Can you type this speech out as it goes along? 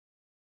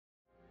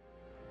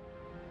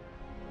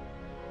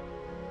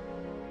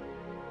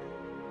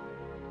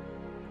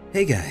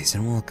Hey guys,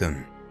 and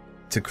welcome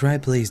to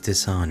Cryaotic's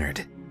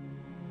Dishonored.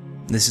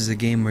 This is a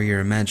game where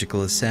you're a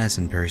magical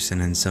assassin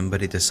person and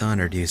somebody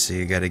dishonored you, so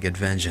you gotta get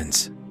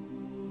vengeance.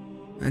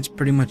 That's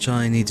pretty much all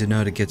I need to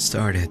know to get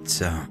started,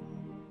 so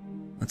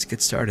let's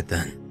get started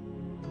then.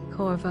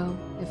 Corvo,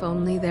 if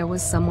only there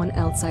was someone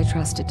else I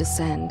trusted to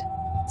send,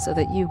 so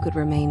that you could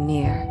remain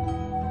near.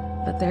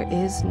 But there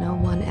is no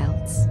one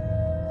else,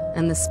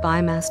 and the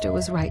Spy Master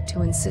was right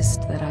to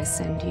insist that I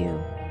send you.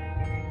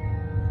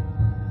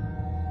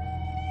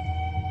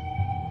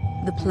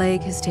 The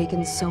plague has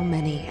taken so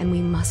many, and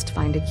we must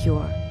find a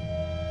cure.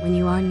 When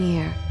you are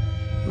near,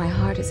 my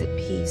heart is at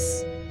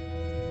peace.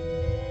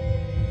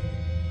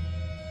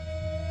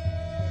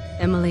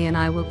 Emily and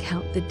I will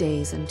count the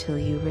days until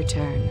you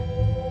return.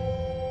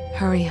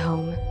 Hurry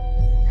home,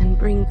 and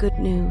bring good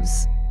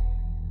news.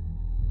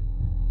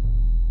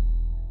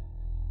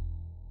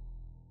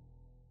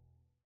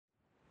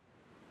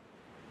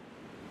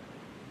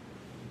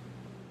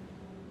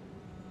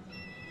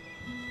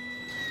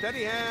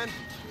 Steady hand.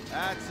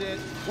 That's it.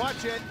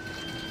 Watch it.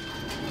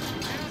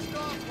 Cast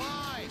off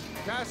line.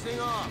 Casting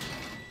off.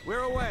 We're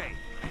away.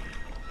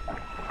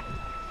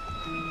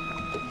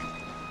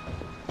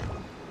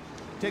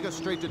 Take us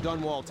straight to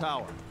Dunwall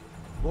Tower.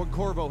 Lord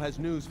Corvo has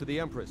news for the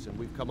Empress, and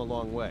we've come a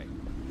long way.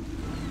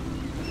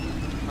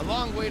 A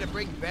long way to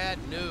bring bad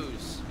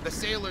news. The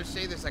sailors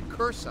say there's a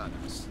curse on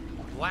us.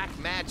 Black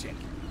magic.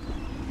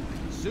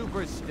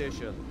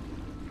 Superstition.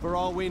 For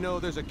all we know,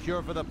 there's a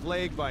cure for the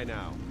plague by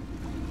now.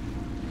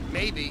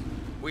 Maybe.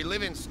 We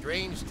live in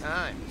strange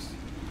times.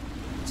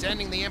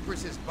 Sending the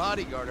Empress's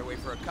bodyguard away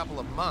for a couple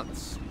of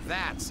months.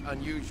 That's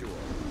unusual.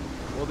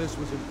 Well, this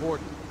was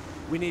important.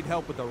 We need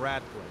help with the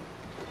rat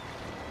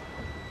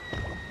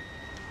plague.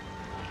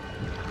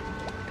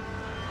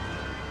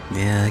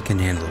 Yeah, I can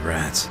handle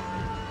rats.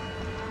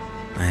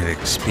 I have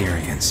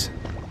experience.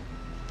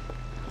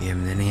 You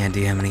have any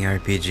idea how many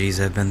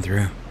RPGs I've been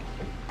through?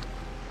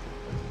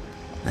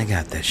 I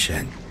got this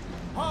shit.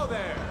 Ho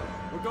there!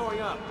 We're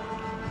going up.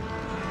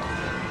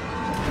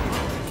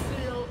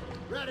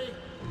 Ready.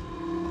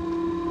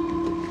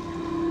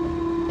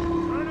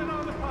 Turning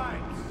on the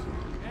pipes.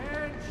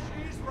 And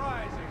she's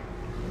rising.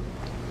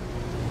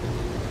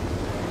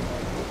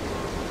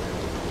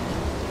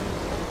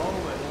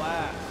 Home at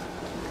last.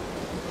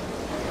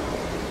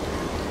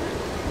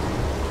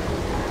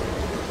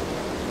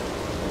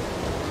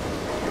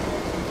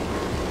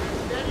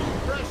 Steady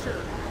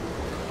pressure.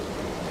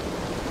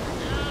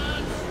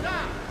 And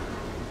stop.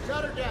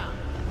 Shut her down.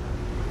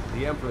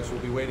 The Empress will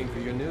be waiting for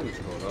your news,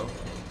 Corvo.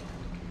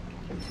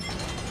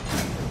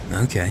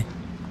 Okay.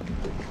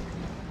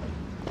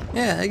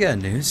 Yeah, I got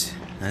news.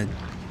 I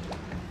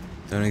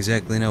don't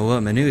exactly know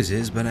what my news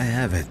is, but I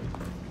have it.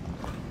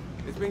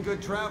 It's been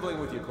good traveling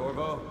with you,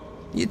 Corvo.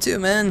 You too,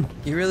 man.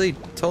 You really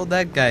told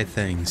that guy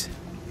things.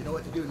 You know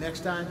what to do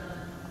next time?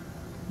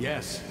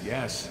 Yes.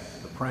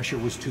 The pressure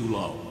was too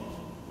low.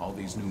 All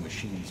these new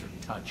machines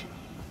are touchy.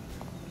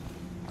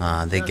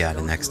 They got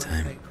it next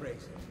time.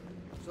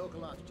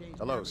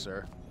 Hello,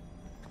 sir.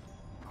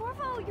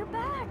 Corvo, you're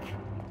back!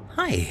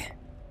 Hi.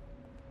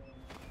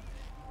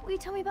 Will you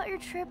tell me about your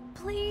trip,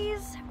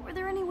 please? Were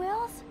there any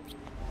whales?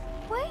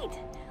 Wait!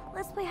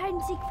 Let's play hide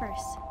and seek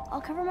first.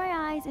 I'll cover my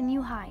eyes and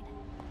you hide.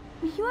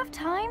 You have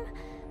time?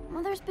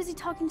 Mother's busy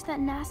talking to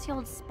that nasty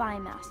old spy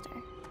master.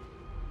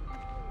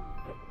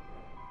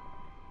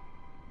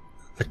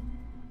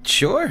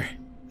 Sure.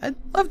 I'd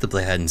love to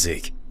play hide and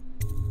seek.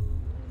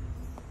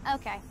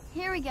 Okay,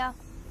 here we go.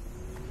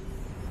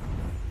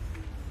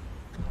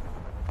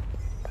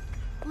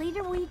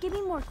 Later, will you give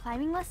me more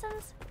climbing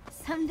lessons?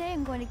 Someday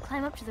I'm going to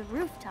climb up to the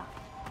rooftop.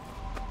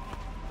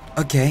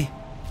 Okay.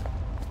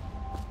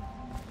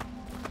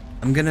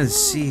 I'm gonna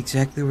see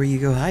exactly where you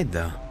go hide,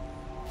 though.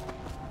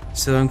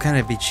 So I'm kind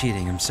of be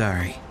cheating, I'm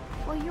sorry.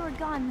 While you were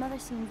gone, Mother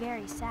seemed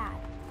very sad.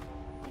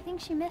 I think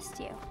she missed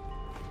you.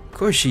 Of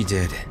course she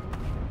did.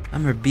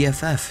 I'm her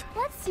BFF.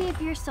 Let's see if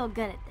you're so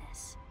good at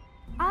this.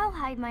 I'll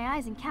hide my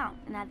eyes and count,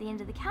 and at the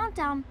end of the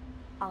countdown,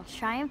 I'll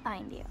try and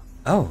find you.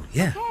 Oh,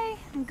 yeah. Okay,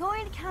 I'm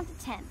going to count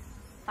to 10.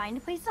 Find a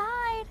place to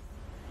hide.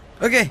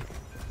 Okay.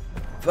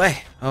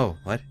 Bye. Oh,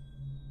 what?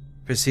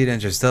 Proceed to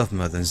enter stealth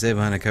mode, then stay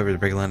behind a cover to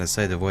break a line of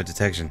sight to avoid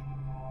detection.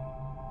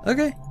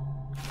 Okay.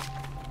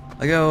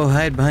 I'll go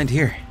hide behind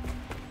here.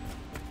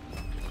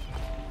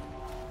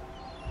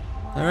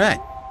 Alright.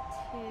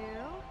 2,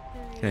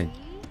 Okay.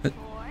 3, 4,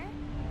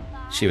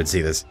 5, She would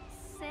see this. 6,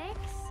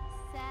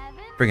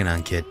 7, Bring it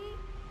on, kid.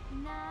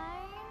 9, 10.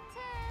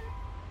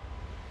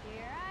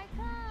 Here I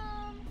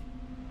come.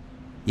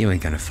 You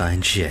ain't gonna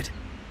find shit.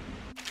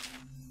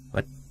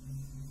 What?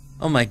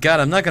 Oh my god,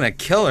 I'm not gonna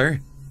kill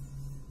her!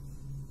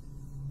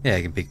 Yeah,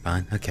 I can peek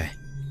behind. Okay.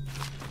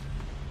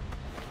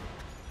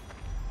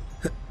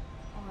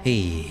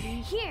 Hey.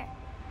 Here.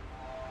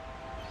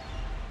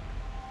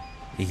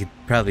 You could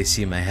probably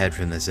see my head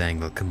from this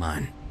angle. Come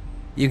on.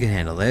 You can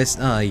handle this.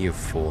 Oh, you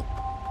fool.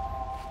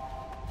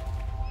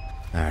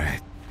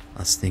 Alright.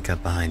 I'll sneak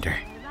up behind her.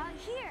 What about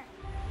here?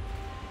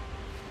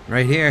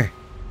 Right here.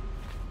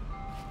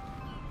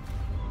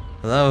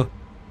 Hello?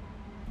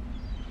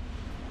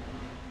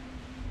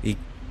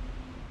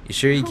 You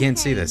sure you can't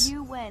see Okay, this?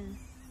 You win.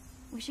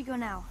 We should go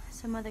now,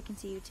 so Mother can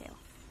see you too.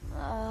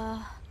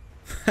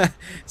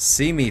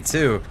 See me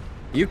too.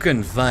 You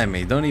couldn't find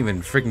me. Don't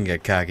even freaking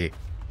get cocky.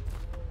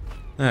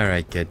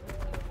 Alright, kid.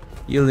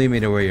 You lead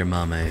me to where your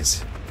mama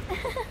is.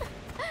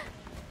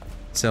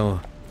 So,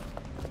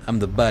 I'm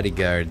the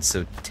bodyguard,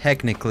 so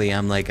technically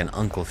I'm like an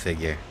uncle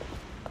figure.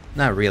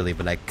 Not really,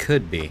 but I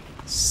could be.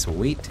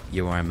 Sweet,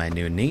 you are my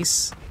new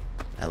niece.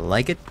 I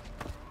like it.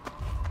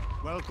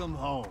 Welcome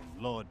home,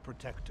 Lord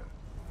Protector.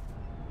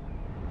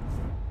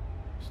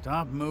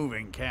 Stop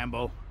moving,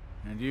 Campbell.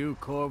 And you,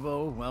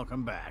 Corvo,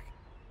 welcome back.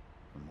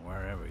 From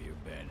wherever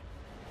you've been.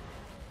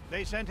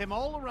 They sent him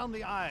all around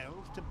the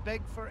Isles to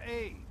beg for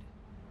aid.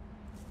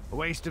 A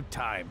waste of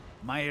time.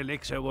 My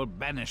elixir will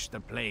banish the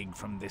plague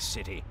from this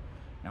city.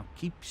 Now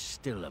keep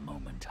still a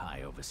moment,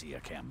 High Overseer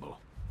Campbell.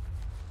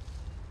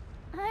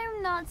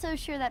 I'm not so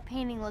sure that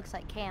painting looks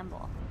like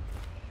Campbell.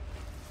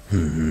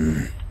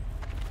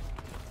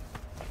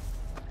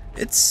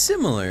 It's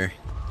similar.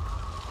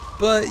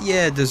 But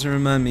yeah, it doesn't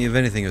remind me of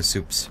anything of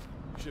Soup's.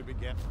 Should we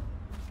get?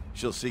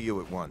 She'll see you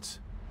at once.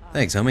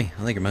 Thanks, homie.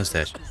 I like your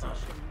mustache.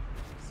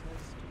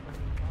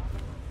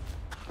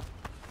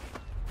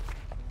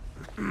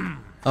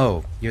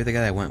 Oh, you're the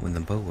guy I went with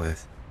the boat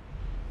with.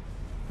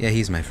 Yeah,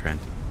 he's my friend.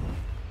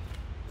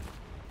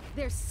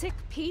 They're sick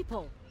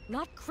people,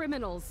 not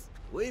criminals.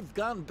 We've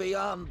gone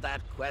beyond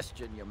that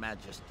question, Your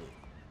Majesty.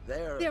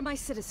 They're my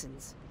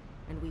citizens,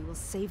 and we will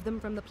save them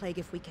from the plague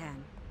if we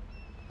can.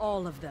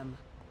 All of them.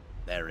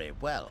 Very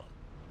well.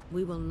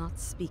 We will not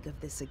speak of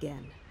this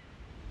again.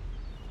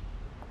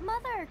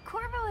 Mother,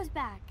 Corvo is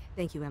back.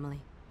 Thank you, Emily.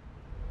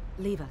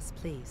 Leave us,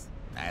 please.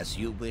 As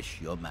you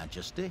wish, Your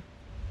Majesty.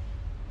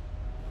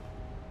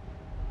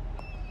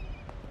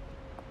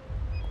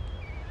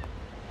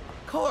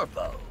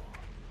 Corvo.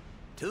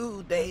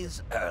 2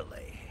 days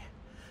early.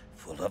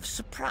 Full of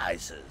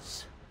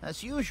surprises,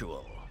 as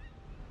usual.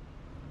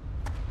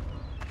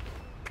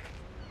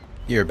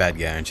 You're a bad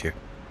guy, aren't you?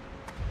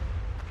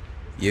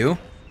 You?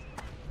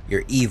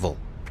 You're evil.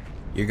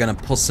 You're gonna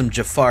pull some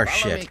Jafar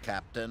Follow me, shit.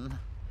 Captain.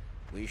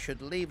 We should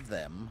leave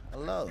them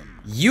alone.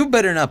 You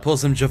better not pull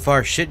some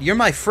Jafar shit. You're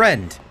my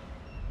friend.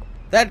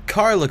 That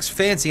car looks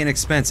fancy and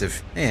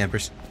expensive. Hey,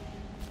 Empress.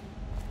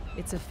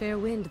 It's a fair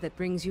wind that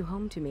brings you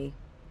home to me.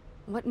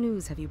 What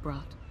news have you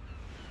brought?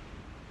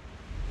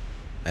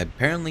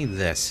 Apparently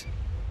this.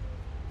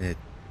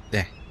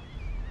 There.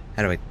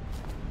 How do I...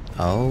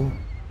 Oh.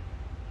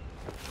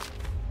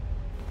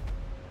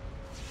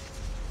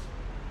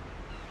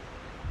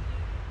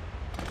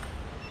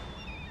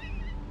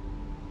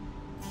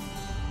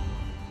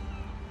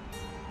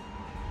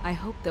 I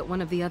hoped that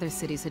one of the other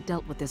cities had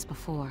dealt with this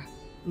before.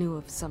 Knew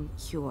of some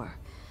cure.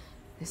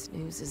 This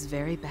news is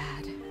very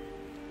bad.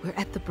 We're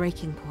at the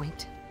breaking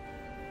point.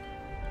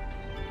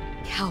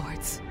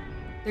 Cowards.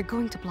 They're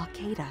going to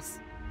blockade us.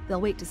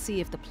 They'll wait to see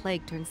if the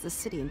plague turns the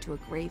city into a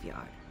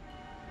graveyard.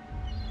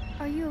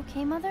 Are you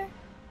okay, Mother?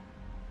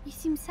 You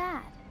seem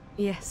sad.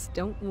 Yes,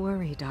 don't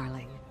worry,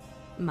 darling.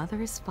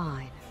 Mother is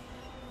fine.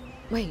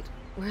 Wait,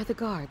 where are the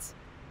guards?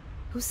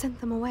 Who sent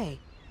them away?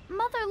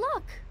 Mother,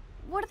 look!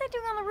 What are they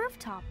doing on the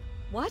rooftop?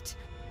 What?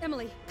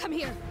 Emily, come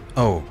here!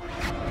 Oh.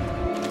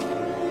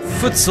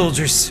 Foot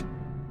soldiers!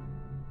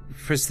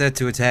 Press that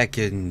to attack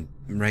and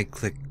right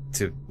click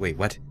to... Wait,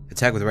 what?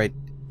 Attack with right...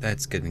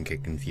 That's getting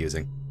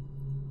confusing.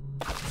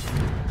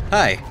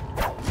 Hi!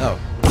 Oh.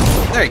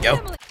 There you go!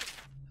 Emily.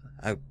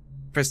 I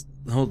press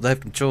hold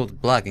left control to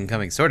block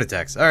incoming sword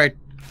attacks. Alright.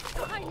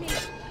 Behind me!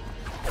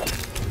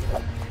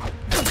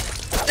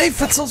 Hey,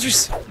 foot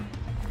soldiers!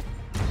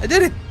 I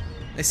did it!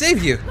 I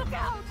saved you! Look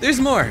out! There's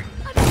more!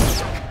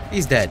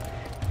 He's dead.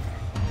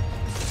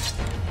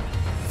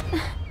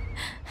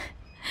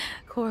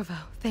 Corvo,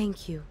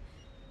 thank you.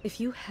 If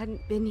you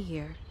hadn't been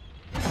here...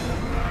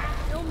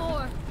 No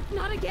more!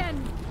 Not again!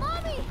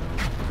 Mommy!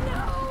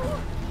 No!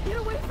 Get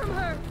away from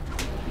her!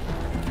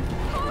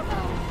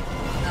 Corvo!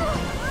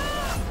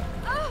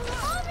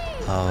 Mommy!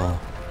 Oh.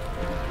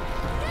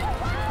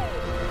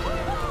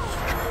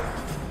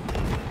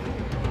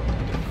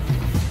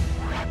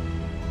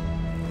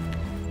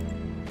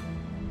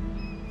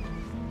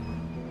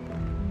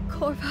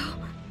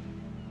 Corvo,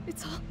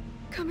 it's all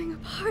coming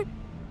apart.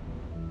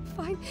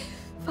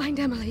 Find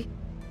Emily.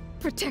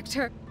 Protect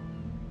her.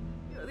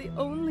 You're the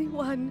only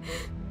one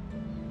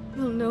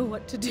who'll know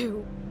what to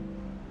do.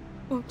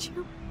 Won't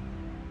you?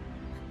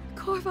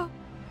 Corvo.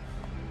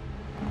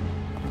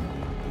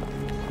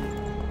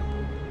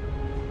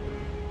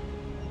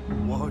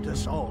 Ward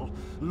us all.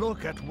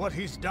 Look at what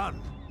he's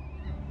done.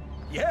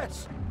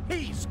 Yes,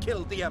 he's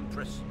killed the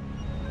Empress.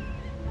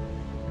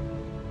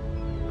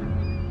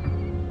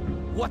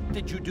 What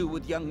did you do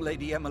with young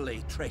Lady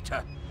Emily,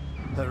 traitor?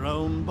 Her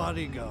own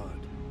bodyguard.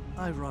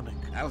 Ironic.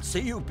 I'll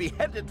see you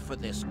beheaded for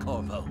this,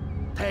 Corvo.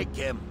 Take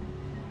him.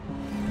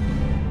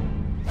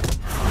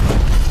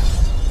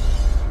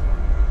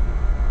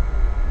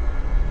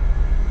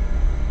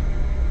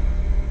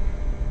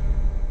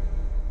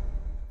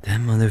 That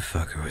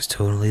motherfucker was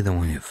totally the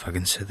one who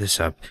fucking set this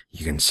up.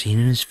 You can see it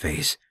in his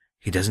face.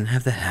 He doesn't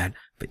have the hat,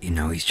 but you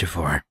know he's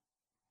Jafar.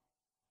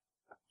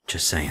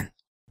 Just saying.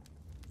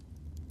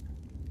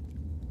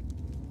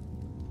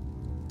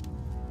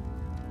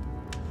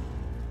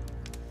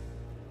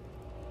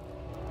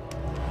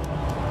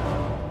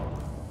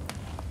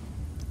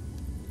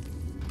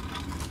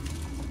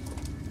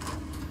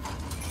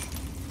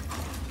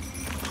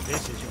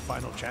 This is your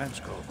final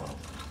chance, Corvo.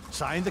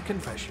 Sign the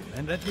confession,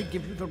 and let me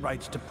give you the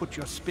rights to put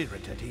your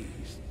spirit at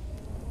ease.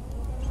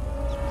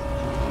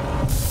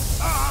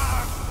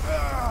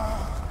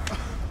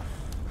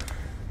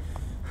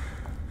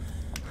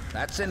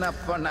 That's enough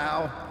for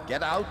now.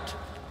 Get out.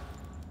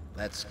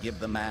 Let's give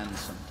the man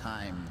some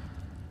time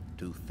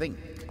to think.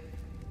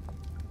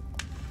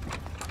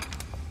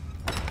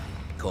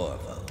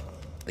 Corvo,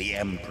 the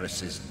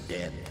Empress is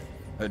dead.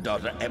 Her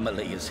daughter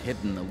Emily is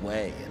hidden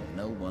away, and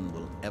no one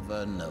will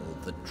ever know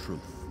the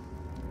truth.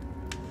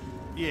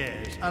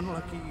 Yes,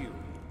 unlucky you.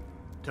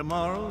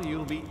 Tomorrow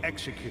you'll be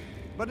executed,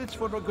 but it's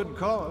for a good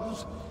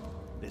cause.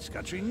 This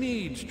country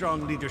needs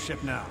strong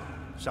leadership now,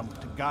 someone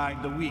to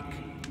guide the weak.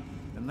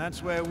 And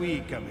that's where we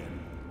come in.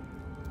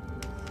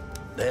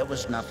 There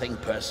was nothing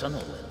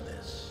personal in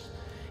this,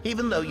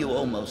 even though you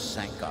almost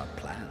sank our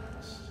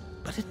plans.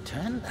 But it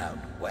turned out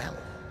well.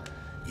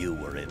 You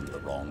were in the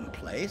wrong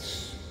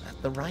place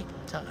at the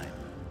right time,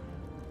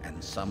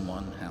 and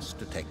someone has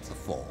to take the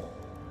fall.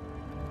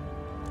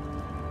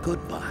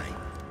 Goodbye,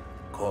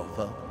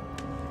 Corvo.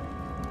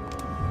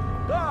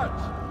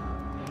 Guards!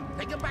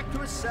 Take him back to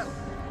his cell.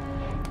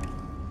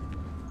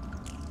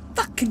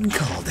 Fucking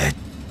called it.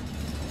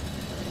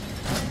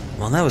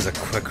 Well, that was a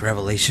quick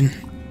revelation.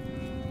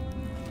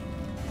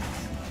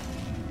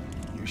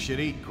 You should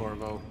eat,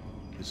 Corvo.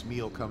 This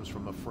meal comes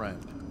from a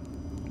friend.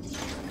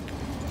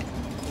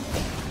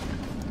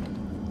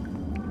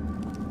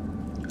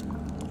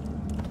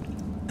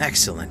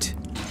 Excellent.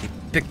 He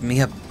picked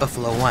me up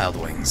Buffalo Wild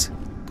Wings.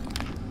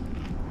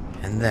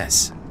 And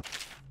this.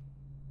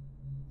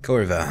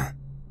 Corvo,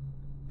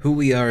 who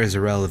we are is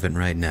irrelevant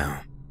right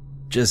now.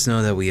 Just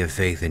know that we have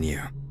faith in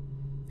you.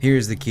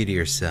 Here's the key to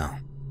your cell.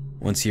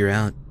 Once you're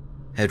out,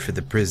 head for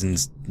the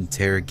prison's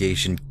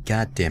interrogation.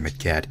 Goddammit,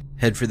 cat.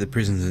 Head for the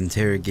prison's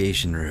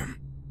interrogation room.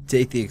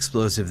 Take the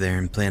explosive there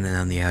and plant it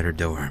on the outer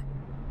door.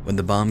 When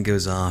the bomb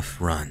goes off,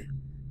 run.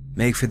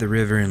 Make for the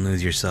river and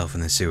lose yourself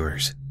in the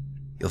sewers.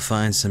 You'll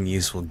find some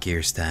useful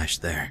gear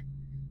stashed there.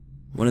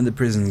 One of the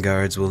prison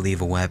guards will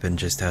leave a weapon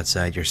just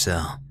outside your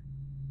cell.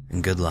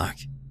 And good luck.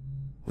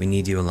 We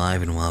need you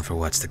alive and well for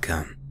what's to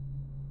come.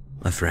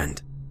 My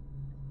friend.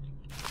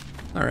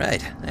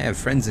 Alright, I have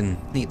friends in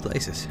neat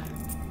places.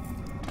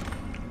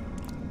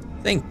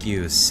 Thank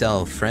you,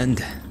 cell friend.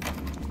 Did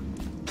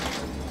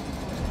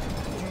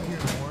you hear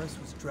Morris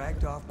was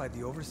dragged off by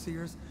the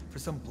overseers for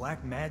some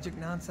black magic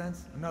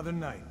nonsense? Another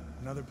night,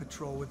 another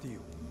patrol with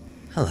you.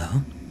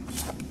 Hello.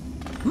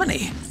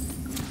 Money.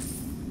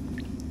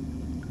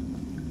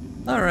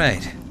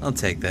 Alright, I'll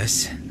take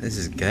this. This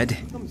is good.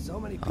 So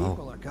many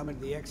people are coming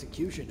to the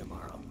execution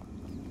tomorrow.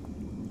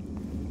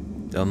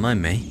 Don't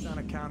mind me. It's on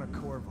account of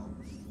Corvo.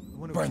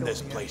 Burn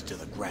this place to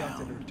the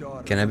ground.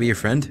 Can I be your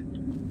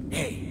friend?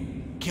 Hey,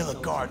 kill a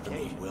guard for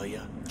me, will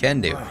ya?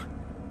 Can do. Right.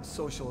 A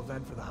social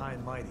event for the high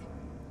and mighty.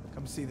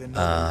 Come see the Lord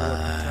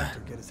Protector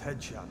get his head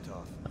chopped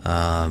off.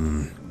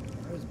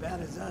 They're as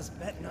bad as us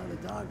betting on the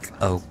dog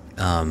fight.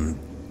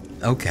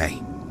 Okay.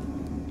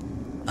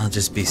 I'll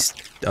just be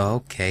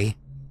okay.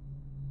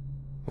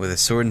 With a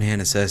sword in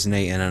hand,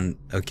 assassinate, and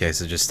okay,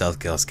 so just stealth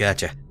kills.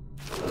 Gotcha.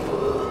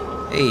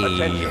 Hey.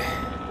 Attention.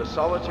 The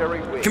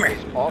solitary wing Come here.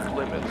 is off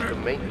limits to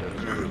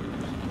maintenance route,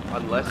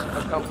 unless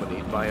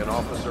accompanied by an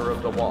officer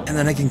of the wall. And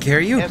then I can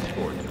carry you?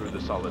 Escort through the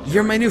solitary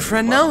You're my new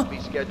friend now? must be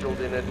scheduled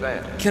in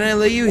advance. Can I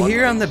lay you 1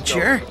 here on the week's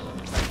chair?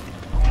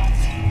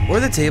 notice. Or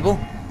the table?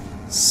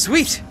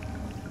 Sweet!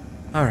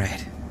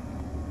 Alright.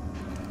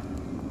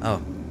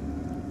 Oh.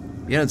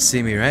 You don't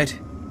see me, right?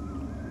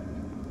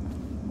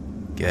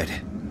 Good.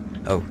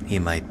 Oh, he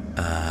might,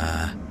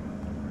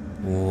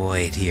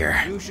 wait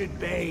here. You should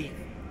bathe.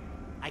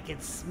 I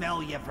can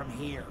smell you from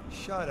here.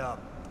 Shut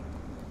up.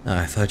 Oh,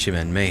 I thought you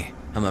meant me.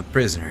 I'm a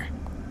prisoner.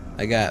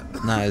 I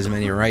got not as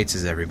many rights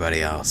as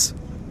everybody else.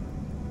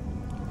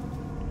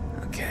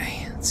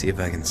 Okay, let's see if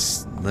I can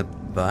slip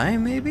by,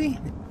 maybe?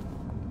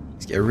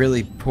 He's got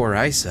really poor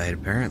eyesight,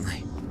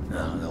 apparently.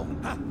 No.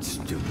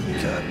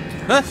 Stupid.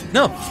 Huh?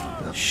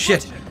 No!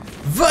 Shit.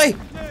 Vi!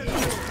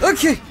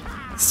 Okay!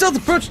 Stealth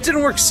approach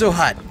didn't work so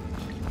hot.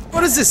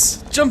 What is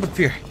this? Jump up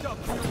here.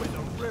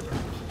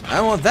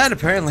 I want that,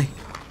 apparently.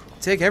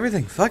 Take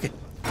everything. Fuck it.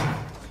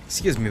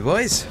 Excuse me,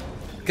 boys.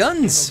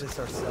 Guns!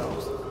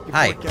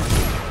 Hi.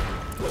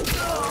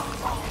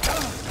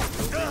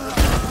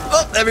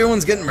 Oh,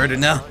 everyone's getting murdered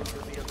now.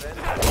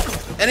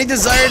 Any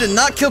desire to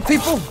not kill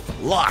people?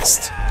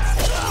 Lost.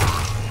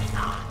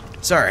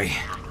 Sorry.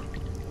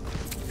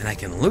 And I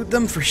can loot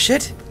them for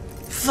shit?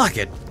 Fuck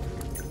it.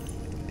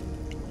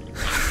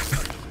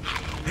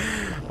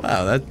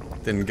 Wow,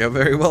 that didn't go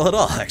very well at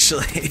all,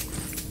 actually.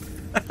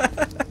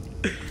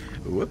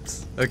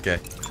 Whoops. Okay.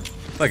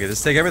 Fuck it,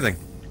 just take everything.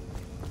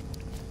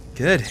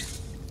 Good.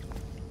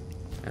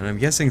 And I'm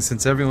guessing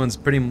since everyone's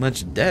pretty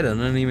much dead, I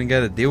don't even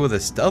gotta deal with a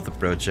stealth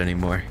approach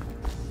anymore.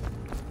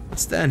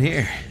 What's down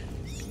here?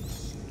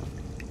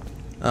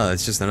 Oh,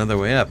 it's just another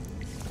way up.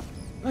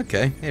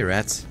 Okay, hey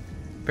rats.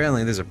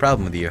 Apparently there's a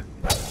problem with you.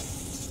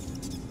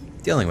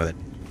 Dealing with it.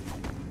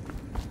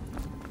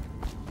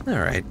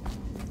 Alright.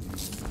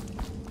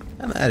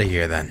 I'm out of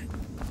here then.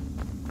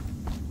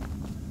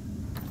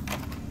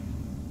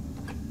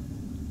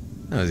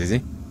 That was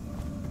easy.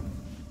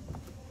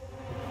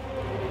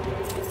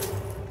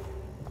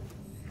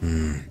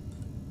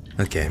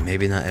 Okay,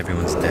 maybe not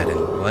everyone's dead and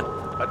what?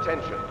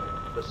 Attention.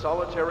 The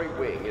solitary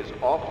wing is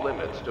off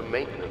limits to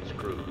maintenance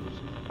crews,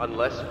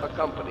 unless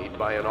accompanied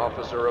by an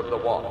officer of the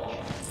watch.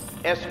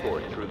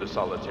 Escort through the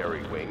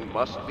solitary wing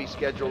must be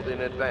scheduled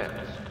in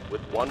advance,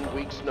 with 1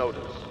 week's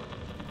notice.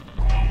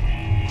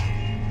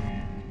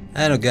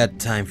 I don't got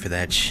time for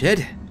that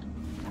shit.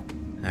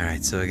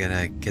 Alright, so I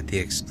gotta get the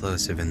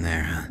explosive in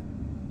there, huh?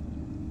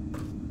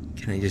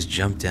 Can I just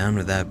jump down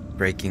without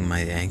breaking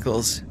my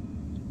ankles?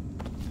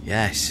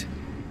 Yes.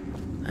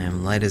 I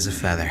am light as a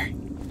feather.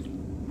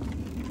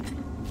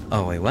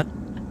 Oh, wait, what?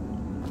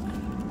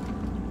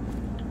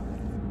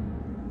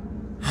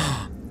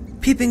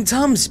 Peeping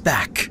Tom's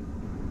back!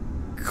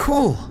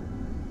 Cool.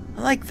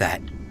 I like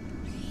that.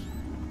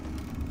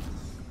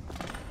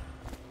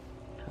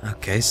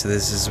 Okay, so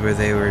this is where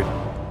they were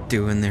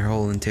doing their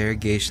whole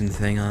interrogation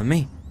thing on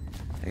me.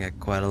 I got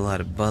quite a lot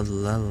of blood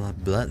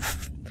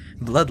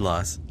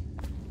loss.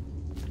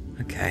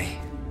 Okay.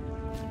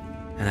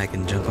 And I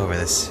can jump over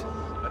this.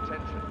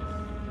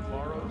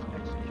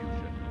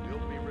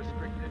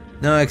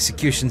 No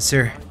execution,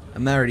 sir.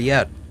 I'm already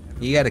out.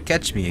 You gotta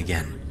catch me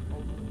again.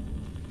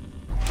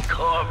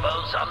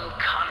 Corvo's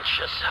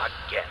unconscious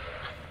again.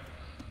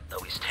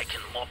 Though he's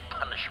taken more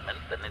punishment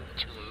than the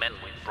 2 men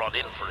we brought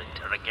in for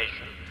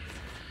interrogation.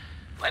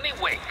 When he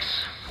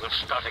wakes, we'll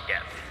start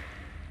again.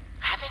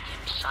 Having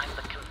him sign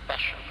the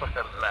confession for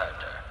her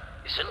murder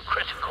isn't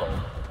critical,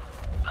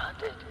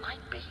 but it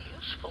might be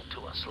useful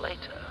to us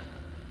later.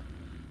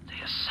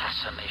 The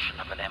assassination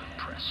of an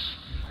empress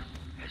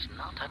is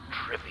not a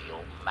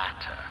trivial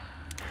matter.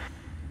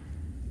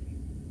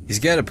 He's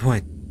got a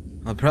point.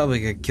 I'll probably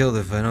get killed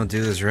if I don't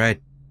do this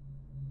right.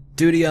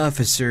 Duty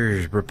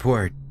officer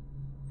report.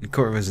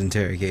 Corvo's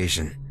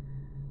interrogation.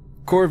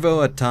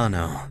 Corvo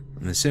Atano,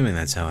 I'm assuming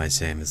that's how I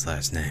say his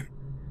last name,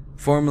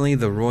 formerly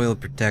the Royal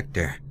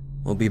Protector,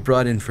 will be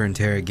brought in for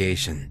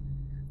interrogation.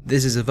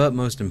 This is of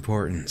utmost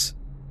importance.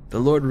 The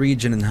Lord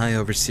Regent and High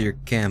Overseer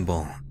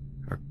Campbell,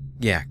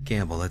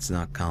 Campbell, that's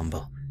not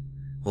Campbell,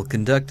 will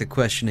conduct the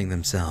questioning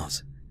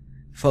themselves.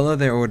 Follow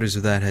their orders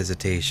without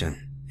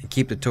hesitation, and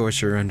keep the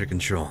torturer under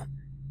control.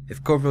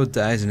 If Corvo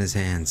dies in his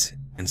hands,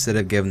 instead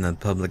of giving the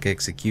public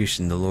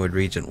execution the Lord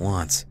Regent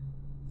wants,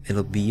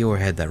 it'll be your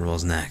head that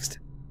rolls next.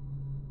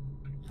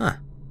 Huh.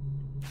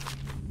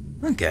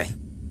 Okay.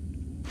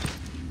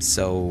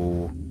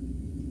 So,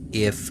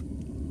 if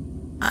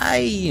I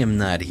am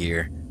not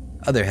here,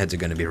 other heads are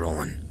gonna be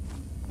rolling.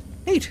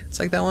 Neat, it's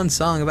like that one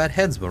song about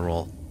heads will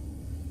roll.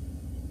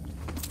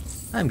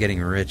 I'm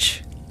getting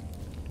rich.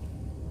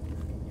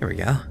 Here we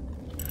go.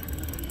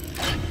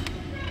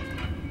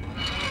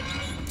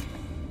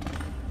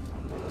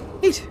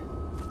 Neat.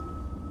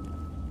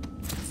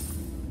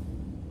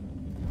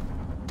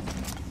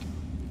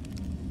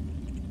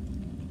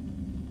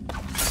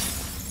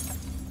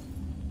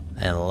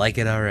 I like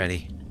it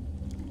already.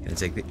 Gonna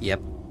take the...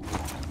 Yep.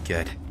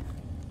 Good.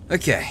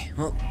 Okay,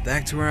 well,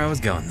 back to where I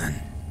was going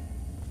then.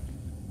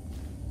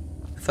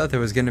 I thought there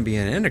was gonna be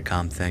an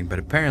intercom thing, but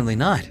apparently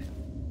not.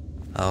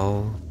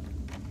 Oh.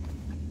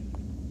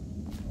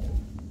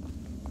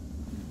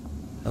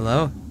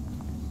 Hello?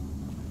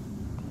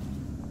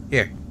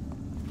 Here.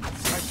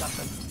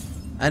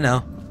 I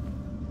know.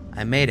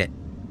 I made it.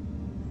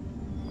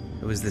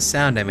 It was the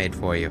sound I made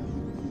for you.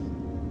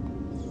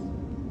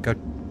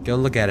 Go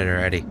look at it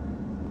already.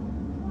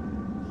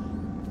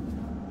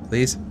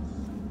 Please?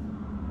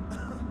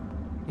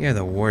 You're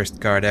the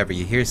worst guard ever.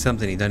 You hear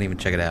something, you don't even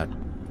check it out.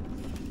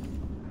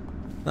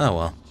 Oh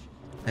well.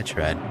 I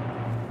tried.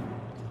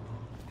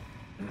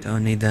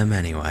 Don't need them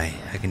anyway.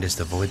 I can just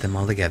avoid them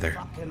altogether.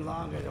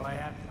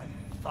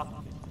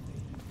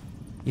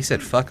 You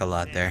said fuck a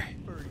lot there.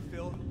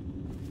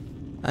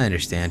 I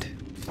understand.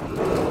 Attention.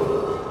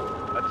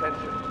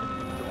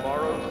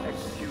 Tomorrow's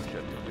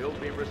execution will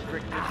be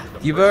restricted to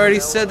the You've already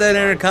said that,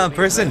 intercom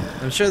person.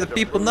 I'm sure the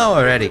people know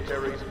already.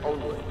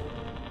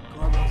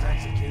 Corvo's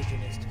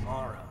execution is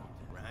tomorrow,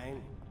 right?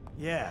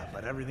 Yeah,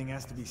 but everything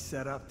has to be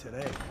set up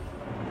today.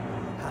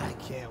 I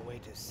can't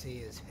wait to see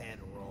his head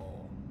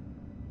roll.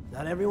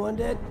 Not everyone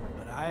did,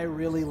 but I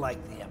really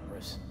like the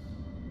Empress.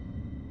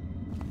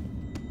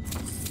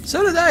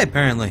 So did I,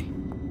 apparently.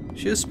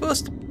 She was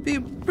supposed to be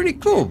pretty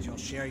cool. You'll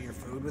share your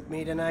food with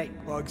me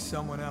tonight? Bug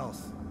someone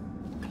else.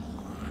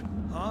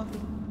 Huh?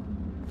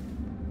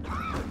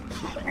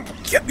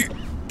 Come here.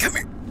 Come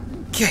here.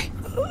 Okay.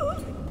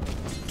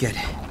 Good.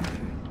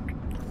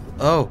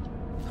 Oh.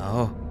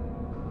 Oh.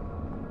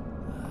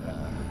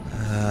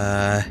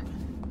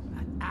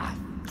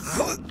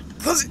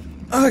 Close it.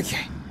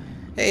 Okay.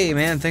 Hey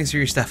man, thanks for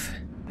your stuff.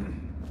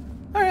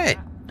 Alright,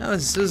 that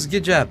was a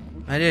good job.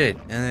 I did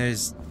it. And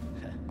there's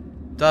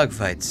dog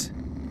fights.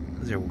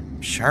 Those are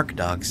shark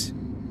dogs.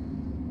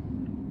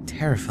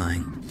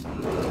 Terrifying.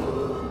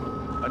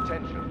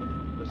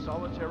 Attention, the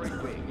solitary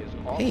wing is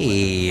off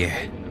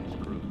Hey,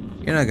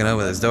 you're not gonna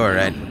open this door,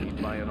 right?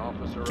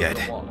 Good.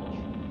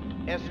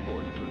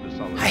 Escort through the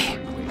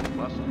solitary wing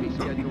must be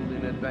scheduled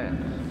in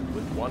advance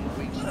with 1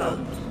 week's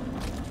notice.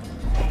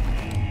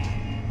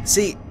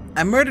 See,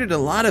 I murdered a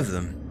lot of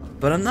them,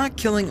 but I'm not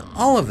killing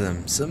all of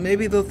them, so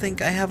maybe they'll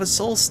think I have a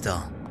soul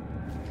still.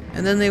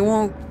 And then they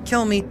won't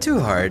kill me too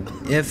hard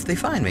if they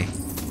find me.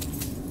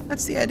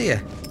 That's the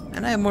idea.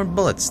 And I have more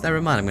bullets.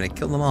 Never mind, I'm gonna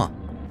kill them all.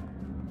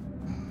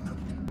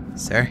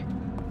 Sir?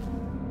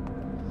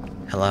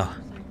 Hello.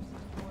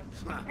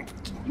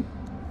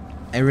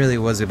 I really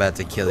was about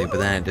to kill you, but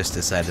then I just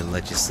decided to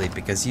let you sleep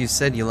because you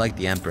said you liked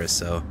the Empress,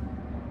 so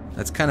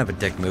that's kind of a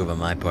dick move on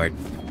my part.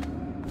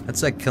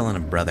 That's like killing a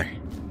brother.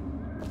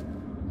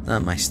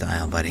 Not my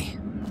style, buddy.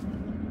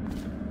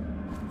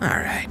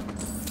 Alright,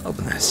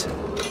 open this.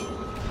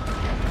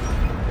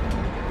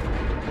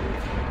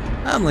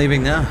 I'm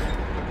leaving now.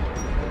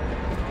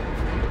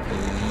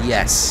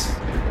 Yes.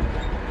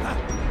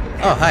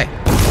 Oh, hi.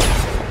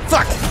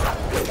 Fuck!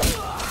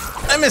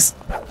 I missed!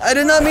 I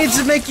did not mean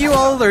to make you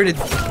all alerted.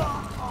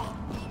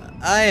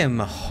 I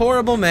am a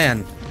horrible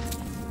man.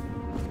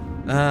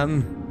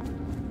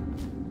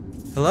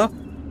 Hello?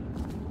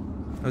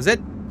 That was it?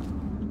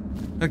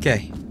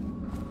 Okay.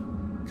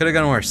 Could have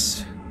gone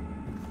worse.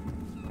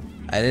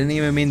 I didn't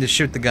even mean to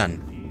shoot the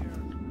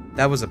gun.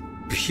 That was a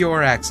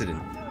pure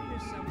accident.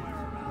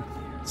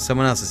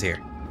 Someone else is here.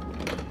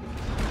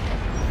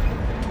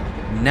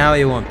 Now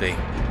he won't be.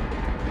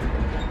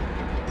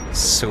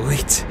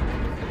 Sweet.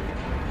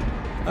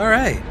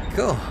 Alright,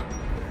 cool.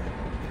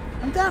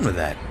 I'm down with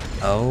that.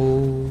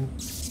 Oh.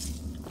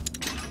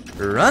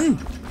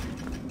 Run!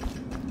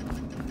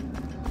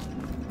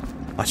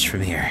 Watch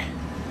from here.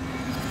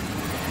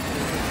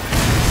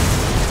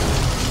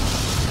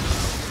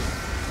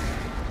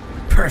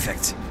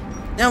 Perfect.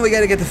 Now we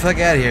gotta get the fuck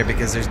out of here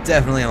because there's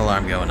definitely an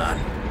alarm going on.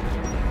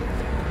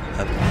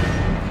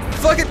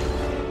 Fuck it!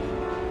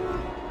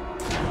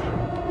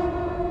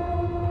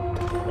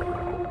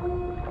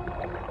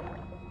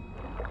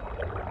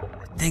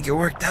 I think it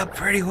worked out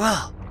pretty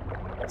well.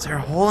 Is there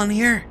a hole in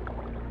here?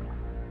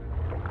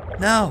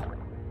 No.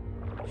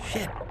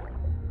 Shit.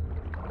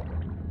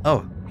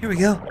 Oh, here we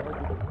go.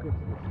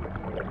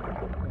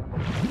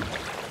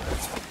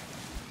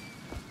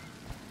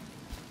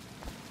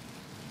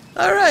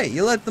 Alright,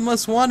 you let the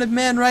most wanted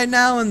man right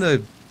now in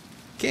the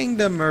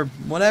kingdom or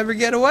whatever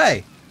get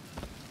away.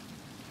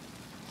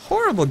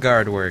 Horrible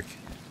guard work.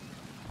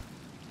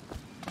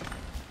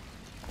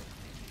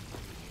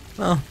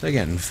 Well, they're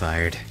getting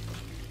fired.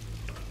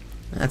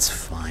 That's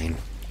fine.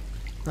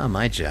 Not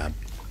my job.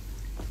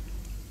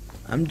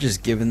 I'm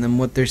just giving them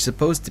what they're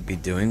supposed to be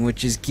doing,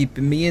 which is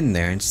keeping me in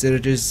there instead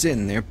of just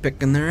sitting there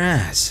picking their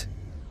ass.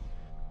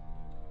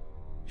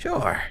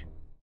 Sure.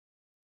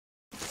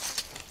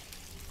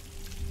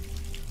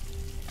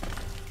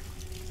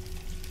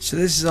 So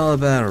this is all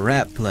about a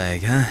rat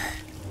plague, huh?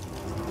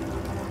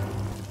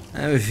 I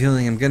have a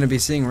feeling I'm gonna be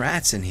seeing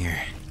rats in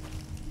here.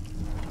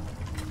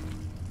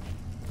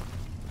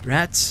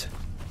 Rats?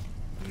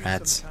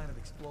 Rats. Some kind of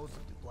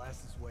explosive to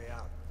blast its way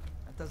out.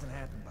 That doesn't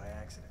happen by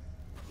accident.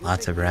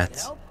 Lots of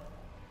rats.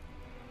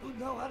 Who'd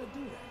know how to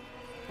do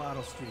that?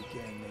 Bottle Street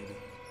gang, maybe.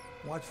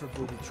 Watch for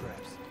booby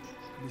traps.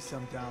 Could be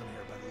some down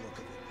here by the look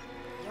of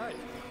it. Right.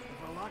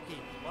 If we're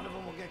lucky, one of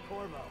them will get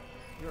Corvo.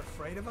 You're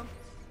afraid of him?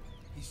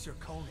 He's Sir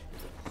Conan.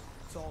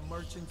 It's all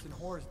merchants and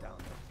whores down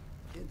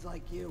there. Kids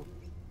like you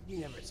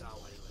never saw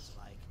what he was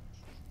like.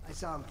 I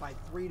saw him fight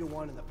 3 to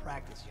 1 in the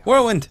practice yard.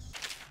 Whirlwind!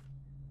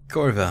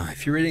 Corvo,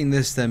 if you're reading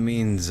this, that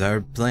means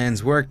our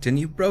plans worked and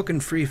you've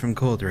broken free from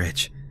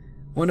Coldridge.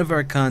 One of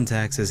our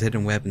contacts has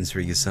hidden weapons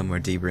for you somewhere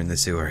deeper in the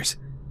sewers.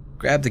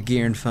 Grab the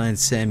gear and find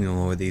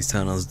Samuel where these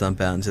tunnels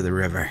dump out into the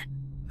river.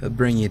 He'll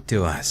bring you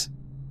to us.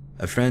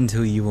 A friend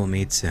who you will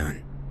meet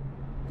soon.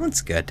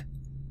 That's good.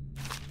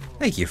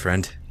 Thank you,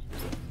 friend.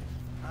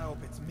 I hope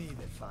it's me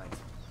that finds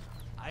him.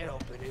 I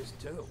hope it is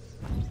too.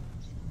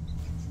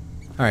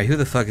 Alright, who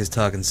the fuck is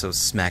talking so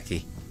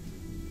smacky?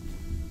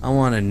 I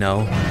wanna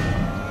know.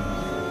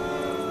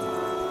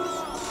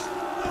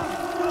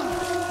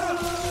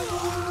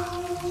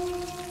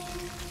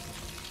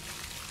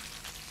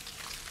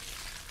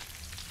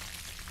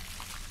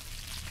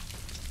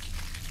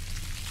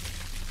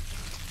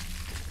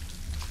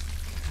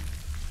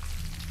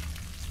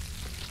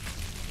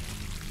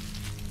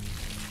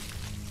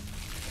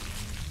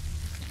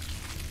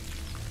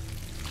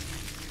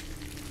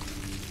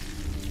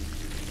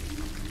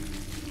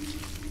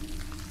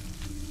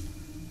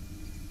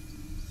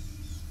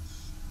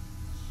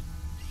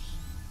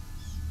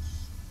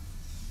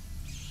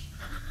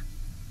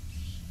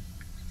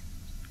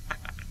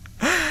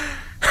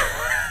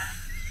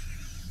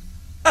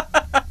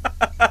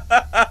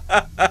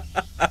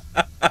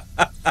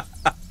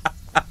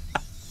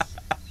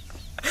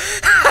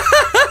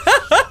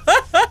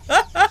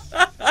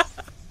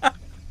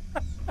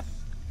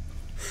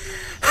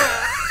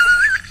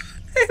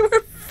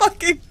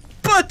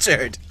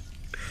 butchered!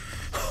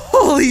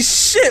 Holy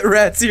shit,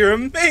 rats, you're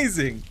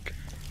amazing!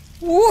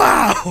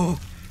 Wow!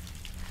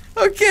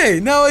 Okay,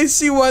 now I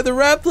see why the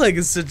rat plague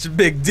is such a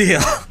big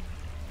deal.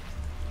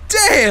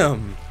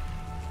 Damn!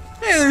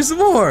 Hey, there's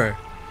more!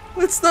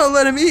 Let's not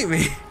let him eat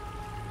me.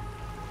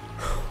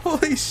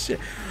 Holy shit.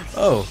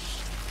 Oh.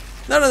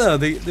 No,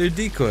 they're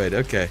decoyed,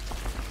 okay.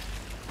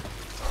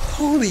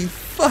 Holy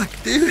fuck,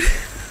 dude.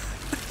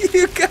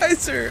 You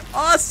guys are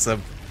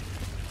awesome.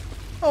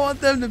 I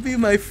want them to be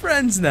my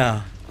friends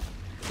now.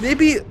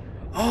 Maybe,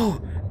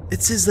 oh,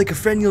 it says like a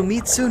friend you'll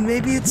meet soon.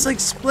 Maybe it's like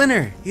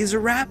Splinter. He's a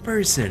rat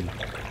person.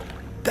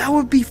 That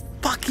would be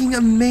fucking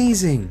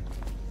amazing.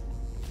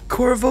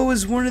 Corvo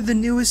is one of the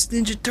newest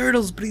Ninja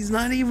Turtles, but he's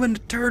not even a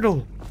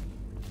turtle.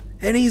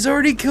 And he's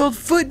already killed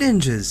foot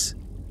ninjas.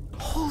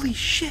 Holy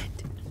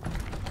shit.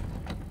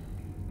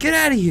 Get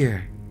out of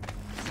here.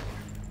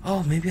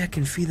 Oh, maybe I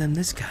can feed them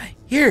this guy.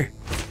 Here.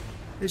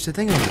 There's a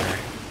thing over there.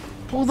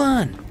 Hold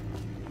on.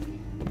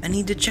 I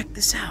need to check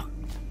this out.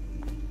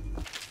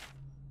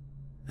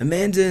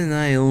 Amanda and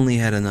I only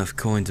had enough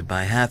coin to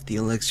buy half the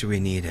elixir we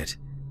needed.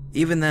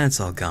 Even that's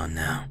all gone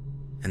now.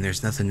 And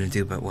there's nothing to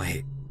do but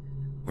wait.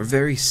 We're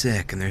very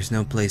sick and there's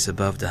no place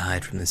above to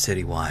hide from the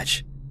city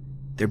watch.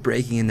 They're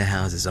breaking into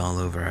houses all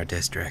over our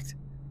district.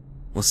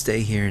 We'll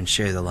stay here and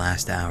share the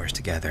last hours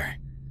together.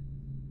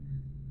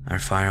 Our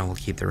fire will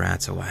keep the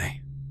rats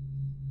away.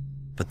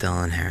 But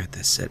they'll inherit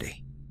this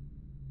city.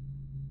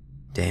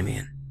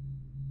 Damien.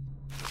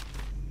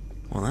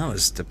 Well, that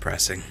was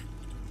depressing.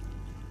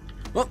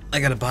 Well, I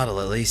got a bottle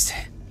at least.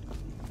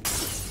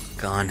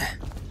 Gone.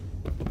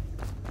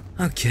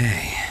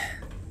 Okay.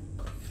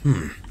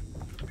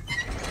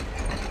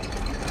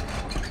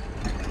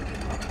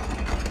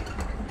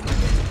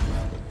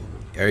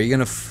 Are you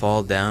gonna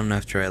fall down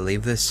after I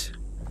leave this?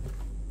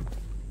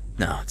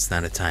 No, it's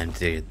not a time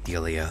to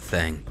dealio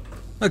thing.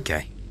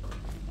 Okay.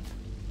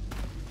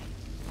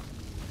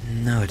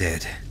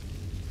 Noted.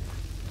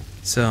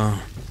 So,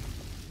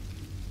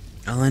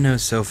 all I know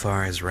so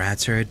far is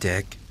rats are a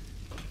dick.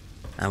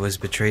 I was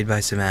betrayed by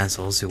some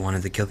assholes who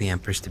wanted to kill the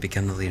Empress to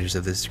become the leaders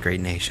of this great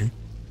nation.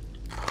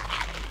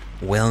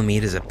 Whale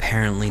meat is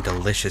apparently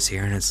delicious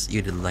here and it's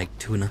eaten like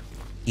tuna.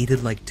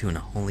 Eaten like tuna,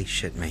 holy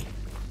shit me.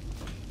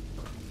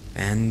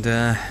 And,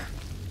 I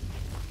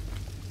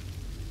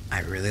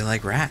really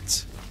like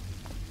rats.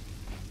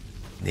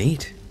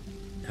 Neat.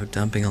 No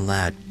dumping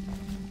allowed.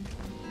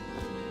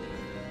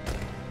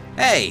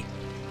 Hey!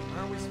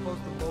 Aren't we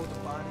supposed to load the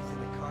bodies in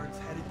the carts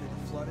headed to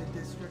the flooded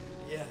district?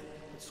 Yeah,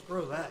 but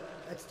screw that.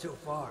 That's too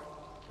far.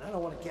 I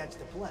don't want to catch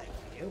the plague.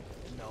 You?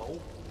 No.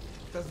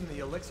 Doesn't the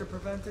elixir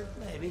prevent it?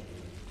 Maybe.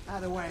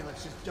 Either way,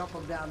 let's just dump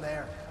them down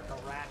there. Let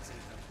the rats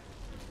eat them.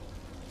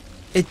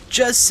 It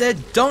just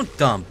said don't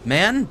dump,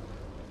 man!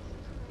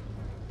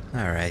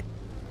 Alright.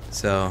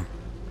 So,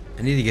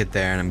 I need to get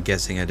there and I'm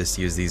guessing I just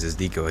use these as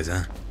decoys,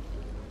 huh?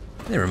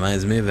 That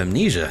reminds me of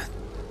Amnesia.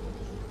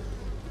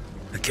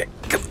 Okay,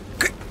 come,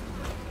 quick.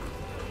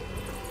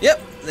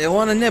 Yep, they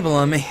want to nibble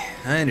on me.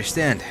 I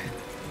understand.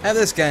 Have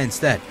this guy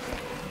instead.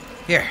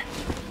 Here.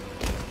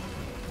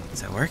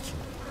 Does that work?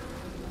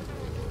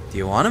 Do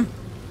you want him?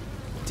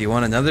 Do you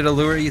want another to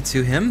lure you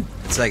to him?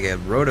 It's like a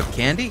road of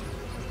candy?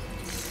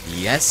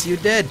 Yes, you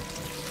did.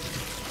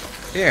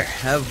 Here,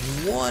 have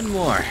one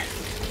more.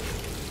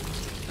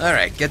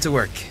 Alright, get to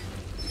work.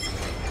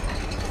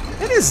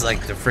 It is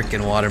like the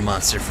frickin' water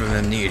monster from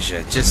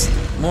Amnesia, just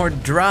more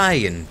dry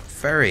and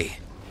furry.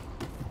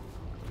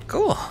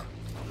 Cool.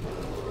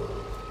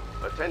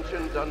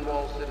 Attention,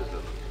 Dunwall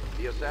citizens.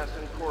 The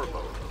assassin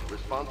Corvo,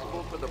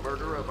 responsible for the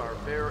murder of our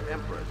fair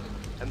Empress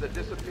and the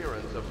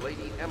disappearance of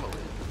Lady Emily,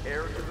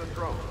 heir to the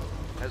throne,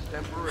 has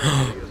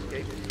temporarily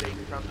escaped state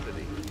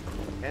custody.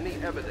 Any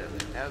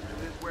evidence as to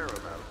his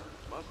whereabouts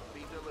must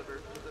be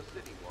delivered to the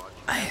City Watch.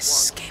 I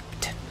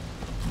escaped.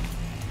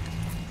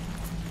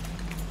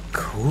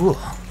 Cool.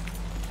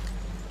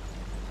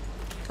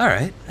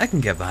 Alright, I can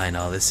get behind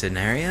all the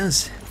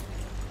scenarios.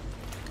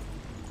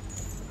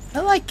 I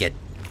like it.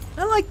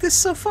 I like this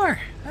so far.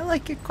 I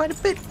like it quite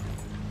a bit.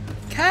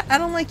 Cat, I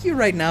don't like you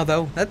right now,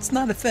 though. That's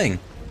not a thing.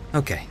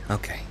 Okay.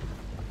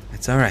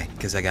 It's alright,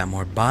 because I got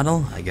more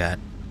bottle. I got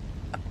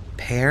a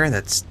pear.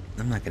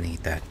 I'm not gonna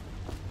eat that.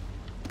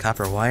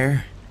 Copper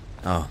wire.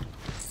 Oh.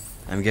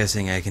 I'm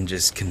guessing I can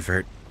just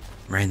convert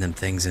random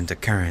things into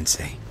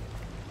currency.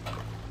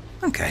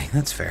 Okay,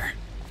 that's fair.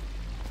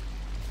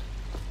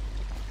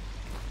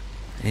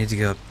 I need to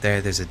go up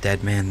there. There's a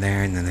dead man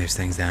there, and then there's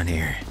things down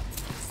here.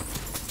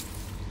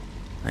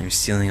 I'm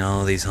stealing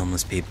all of these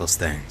homeless people's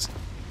things.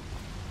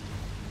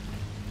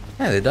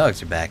 Yeah, the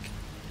dogs are back.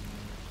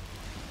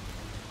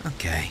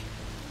 Okay.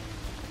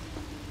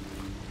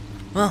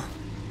 Well,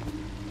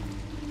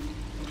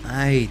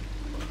 I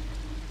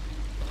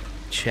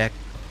check.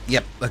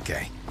 Yep,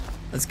 okay.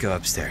 Let's go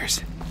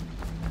upstairs.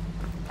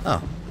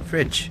 Oh,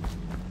 fridge.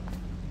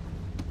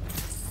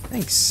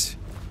 Thanks.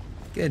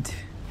 Good.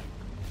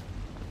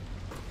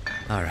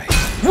 Alright.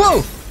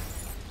 Whoa!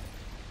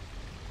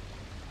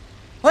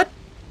 What?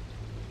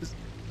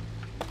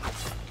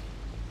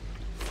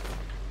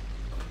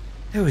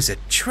 There was a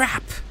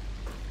trap.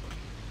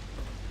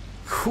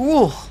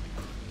 Cool.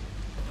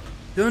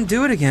 Don't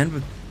do it again,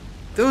 but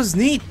that was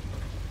neat.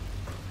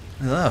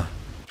 Hello.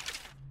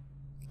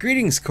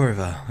 Greetings,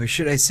 Corvo, or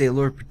should I say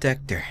Lord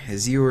Protector,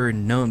 as you were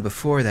known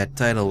before that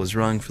title was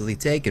wrongfully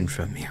taken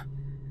from you.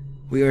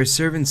 We are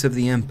servants of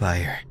the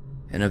Empire,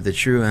 and of the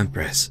true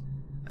Empress,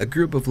 a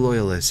group of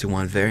loyalists who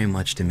want very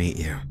much to meet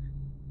you.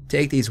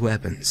 Take these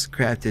weapons,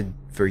 crafted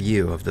for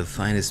you of the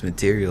finest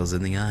materials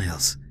in the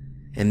Isles,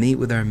 and meet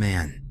with our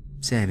man,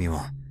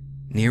 Samuel,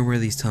 near where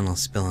these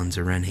tunnels spill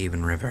into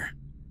Wrenhaven River.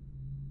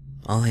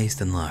 All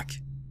haste and luck.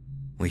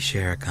 We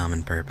share a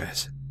common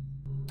purpose.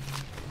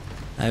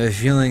 I have a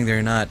feeling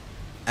they're not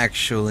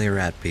actually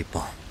rat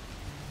people.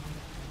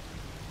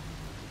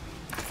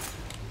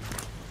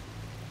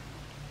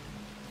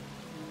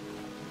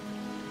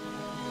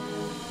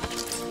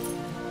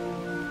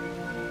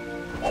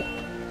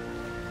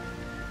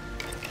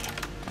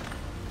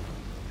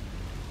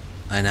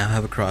 I now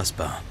have a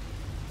crossbow.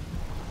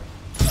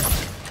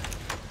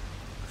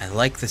 I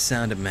like the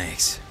sound it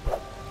makes.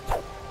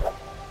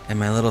 And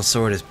my little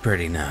sword is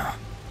pretty now.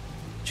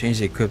 Change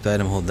the equipped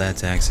item, hold that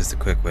to access the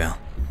quick wheel.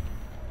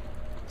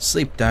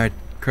 Sleep dart,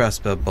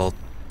 crossbow bolt,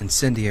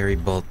 incendiary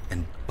bolt,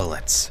 and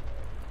bullets.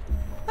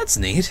 That's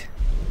neat.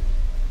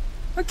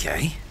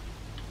 Okay.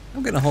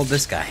 I'm gonna hold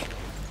this guy,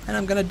 and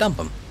I'm gonna dump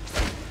him.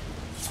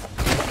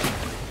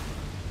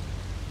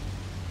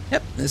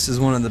 Yep, this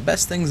is one of the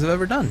best things I've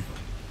ever done.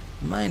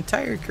 My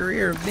entire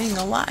career of being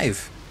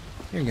alive.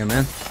 Here you go,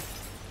 man.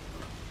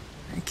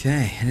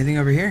 Okay, anything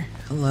over here?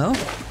 Hello?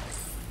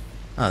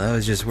 Oh, that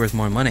was just worth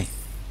more money.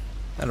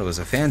 Thought it was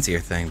a fancier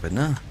thing, but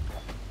no.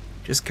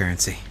 Just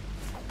currency.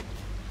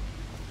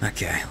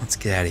 Okay, let's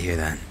get out of here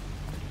then.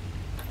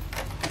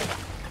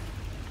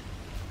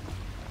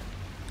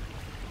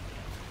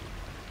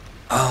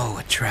 Oh,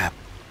 a trap.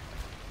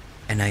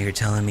 And now you're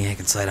telling me I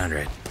can slide under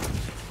it.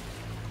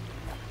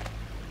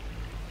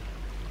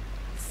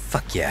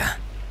 Fuck yeah.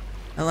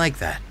 I like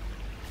that.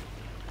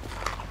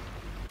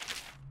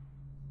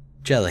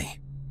 Jelly.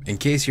 In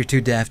case you're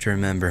too daft to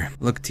remember,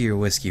 look to your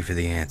whiskey for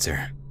the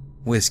answer.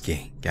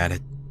 Whiskey, got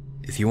it?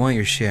 If you want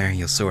your share,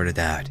 you'll sort it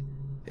out.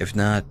 If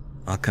not,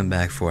 I'll come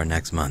back for it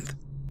next month.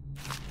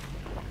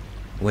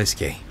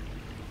 Whiskey.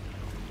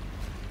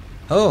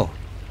 Oh,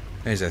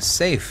 there's a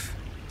safe.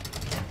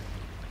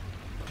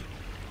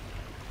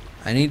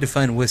 I need to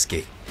find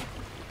whiskey.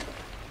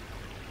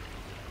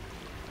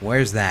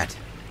 Where's that?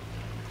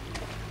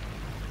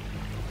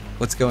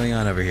 What's going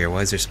on over here?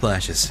 Why is there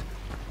splashes?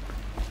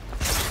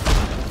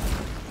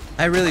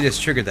 I really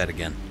just triggered that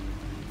again.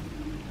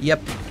 Yep.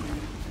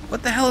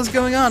 What the hell is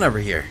going on over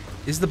here?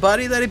 Is the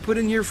body that I put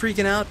in here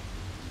freaking out?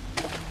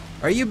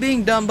 Are you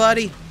being dumb,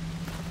 body?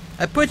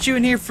 I put you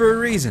in here for a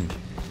reason.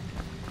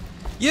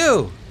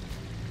 You!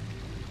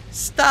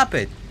 Stop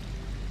it!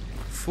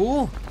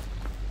 Fool?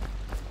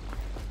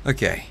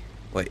 Okay,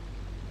 wait.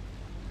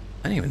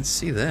 I didn't even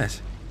see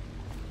that.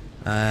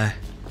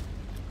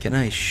 Can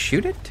I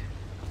shoot it?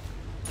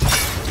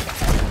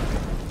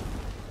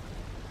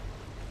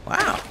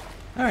 Wow.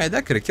 Alright,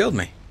 that could have killed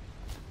me.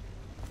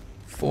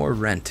 For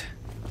rent.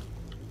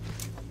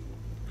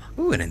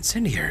 Ooh, an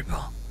incendiary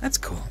ball. That's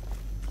cool.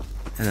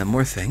 And then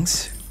more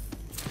things.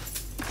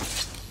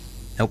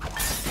 Nope.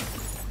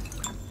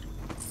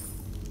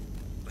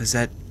 Was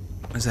that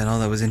all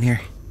that was in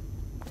here?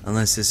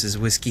 Unless this is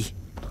whiskey.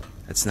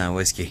 That's not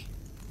whiskey.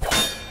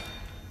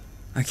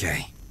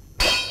 Okay.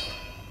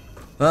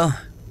 Well,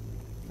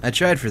 I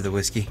tried for the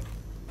whiskey.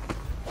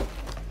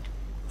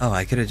 Oh,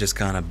 I could have just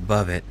gone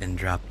above it and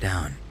dropped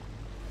down.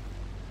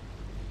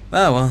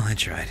 Oh, well, I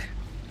tried.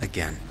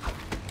 Again.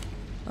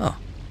 Oh,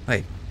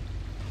 wait.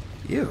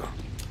 You.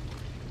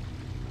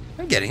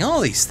 I'm getting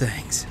all these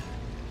things.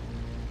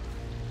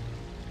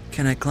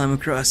 Can I climb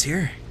across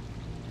here?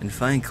 And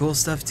find cool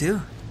stuff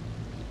too?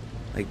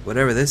 Like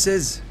whatever this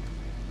is?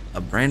 A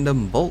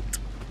random bolt.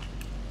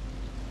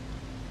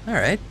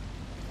 Alright.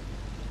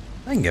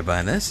 I can get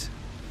behind this.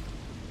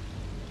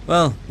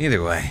 Well,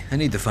 either way, I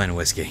need to find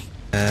whiskey.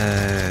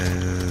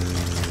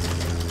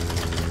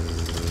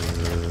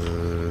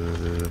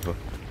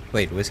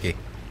 Wait, whiskey.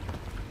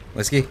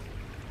 Whiskey?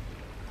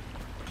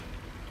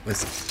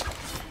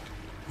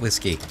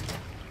 Whiskey.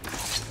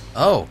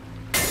 Oh!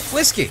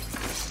 Whiskey!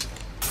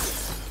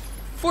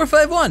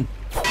 451!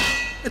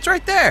 It's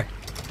right there!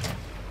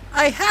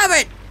 I have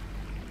it!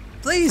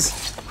 Please!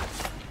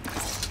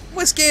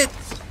 Whiskey it!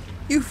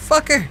 You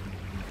fucker!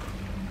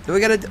 Do we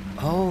gotta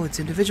oh, it's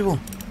individual.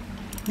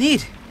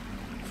 Neat!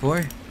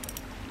 4,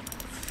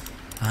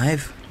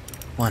 5,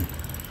 1.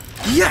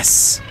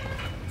 Yes!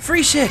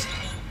 Free shit!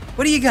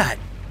 What do you got?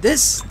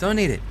 This? Don't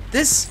need it.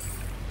 This?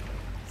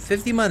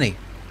 50 money.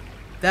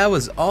 That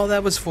was all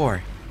that was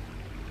for.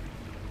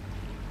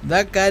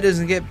 That guy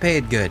doesn't get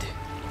paid good.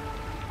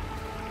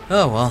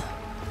 Oh well.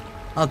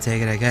 I'll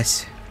take it, I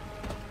guess.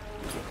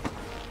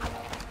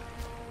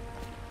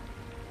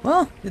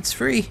 Well, it's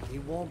free. He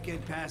won't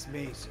get past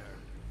me, sir.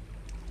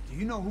 Do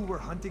you know who we're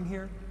hunting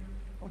here?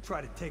 Don't try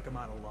to take him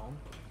out alone.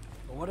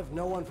 But what if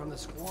no one from the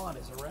squad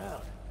is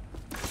around?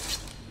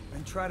 Then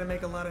And try to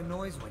make a lot of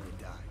noise when you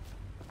die.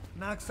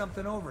 Knock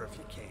something over if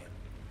you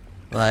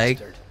can. Like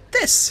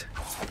this.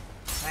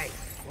 Hey,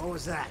 what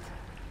was that?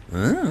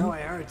 Oh.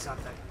 I heard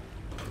something.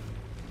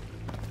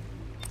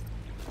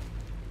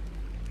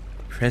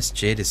 Press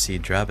J to see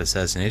drop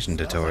assassination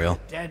tutorial.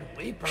 Like a dead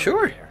weeper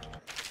Sure. here.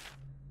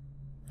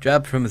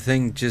 Drop from a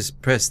thing,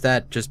 just press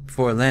that just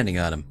before landing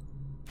on him.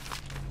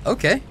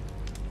 Okay.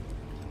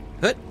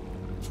 Hut.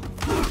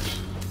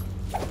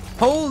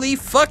 Holy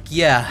fuck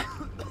yeah!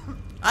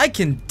 I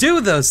can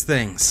do those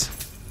things!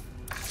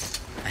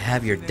 I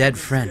have your dead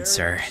friend,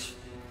 sir.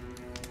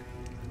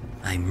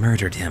 I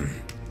murdered him.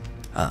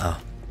 Uh-oh.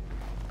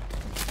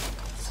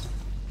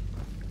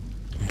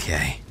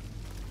 Okay.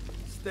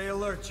 Stay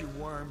alert, you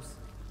worms.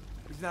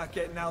 He's not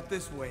getting out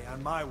this way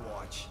on my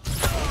watch.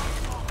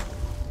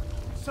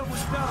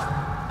 Someone's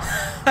down.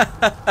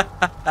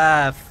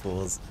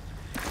 Fools.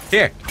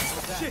 Here.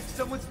 Shit,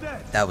 someone's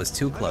dead. That was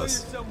too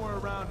close. I know you're somewhere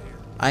around here.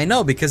 I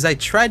know, because I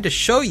tried to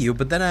show you,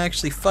 but then I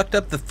actually fucked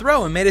up the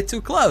throw and made it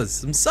too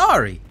close. I'm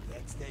sorry.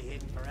 Can't stay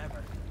hidden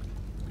forever.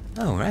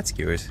 Oh, rat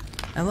skewers.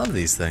 I love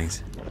these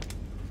things.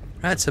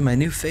 Rats are my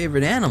new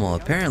favorite animal,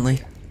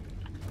 apparently.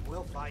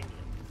 We'll find you.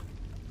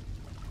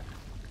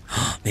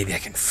 Maybe I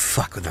can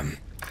fuck with them.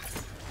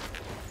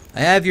 I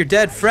have your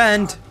dead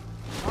friend.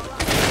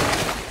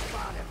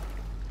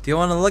 Do you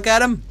want to look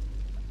at him?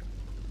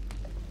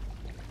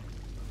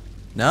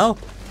 No?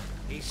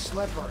 He's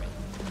slippery.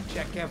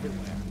 Check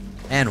everywhere.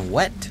 And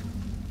wet.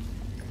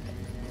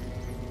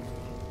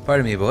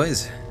 Pardon me,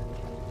 boys.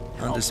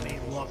 I'll just Help me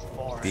look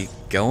for be it.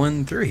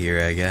 going through here,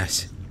 I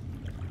guess.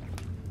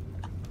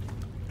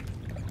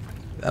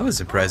 That was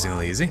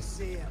surprisingly easy.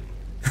 See him.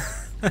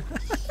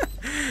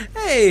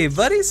 Hey,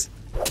 buddies.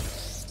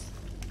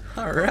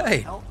 All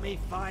right. Help me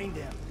find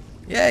him.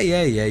 Yeah.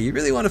 You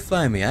really want to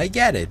find me. I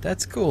get it.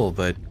 That's cool,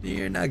 but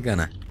you're not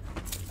gonna.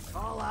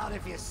 Call out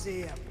if you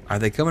see him. Are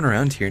they coming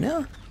around here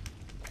now?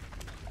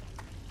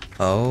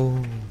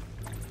 Oh.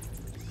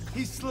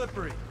 He's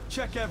slippery.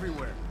 Check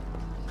everywhere.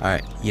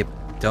 Alright, yep.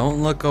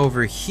 Don't look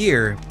over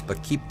here,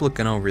 but keep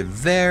looking over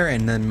there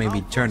and then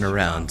maybe turn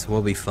around.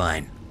 We'll be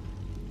fine.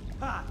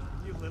 Ha!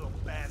 You little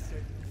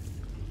bastard.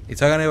 You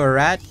talking to a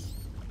rat?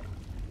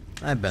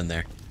 I've been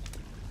there.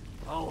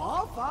 Oh,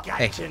 I'll fuck.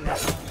 Hey. Gotcha now.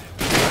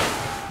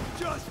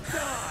 Just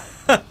die.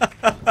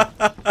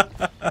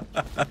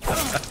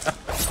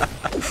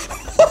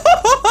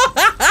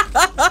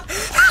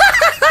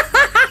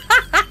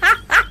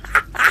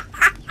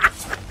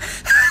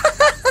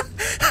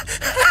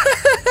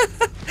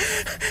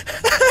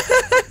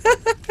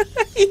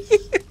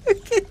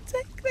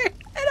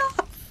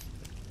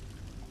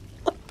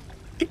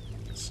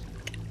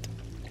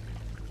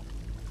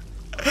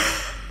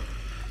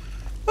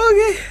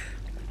 Okay.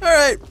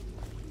 Alright.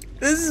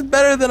 This is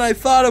better than I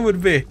thought it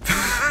would be.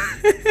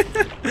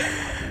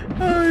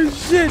 Oh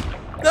shit.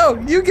 No,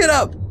 you get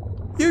up.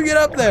 You get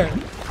up there.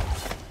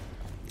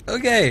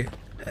 Okay.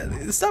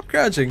 Stop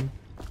crouching.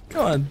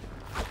 Come on.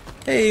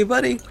 Hey,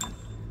 buddy.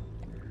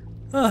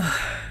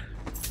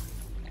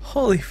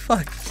 Holy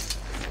fuck.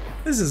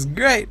 This is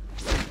great.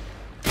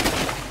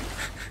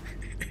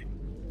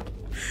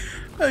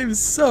 I'm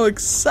so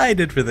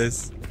excited for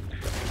this.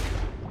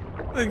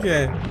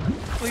 Okay.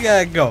 We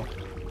gotta go.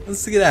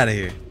 Let's get out of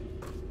here.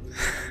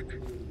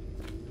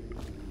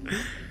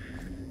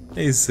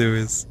 Hey,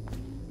 sewers.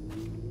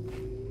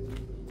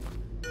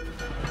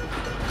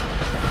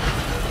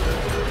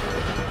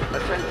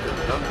 Attention,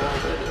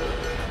 Dunwall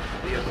citizens.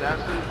 The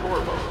assassin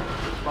Corvo,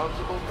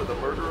 responsible for the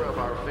murder of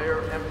our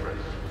fair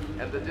Empress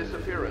and the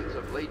disappearance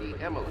of Lady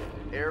Emily,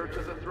 heir to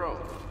the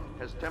throne,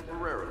 has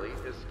temporarily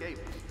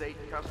escaped state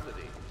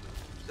custody.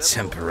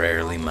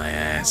 Temporarily, my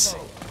ass.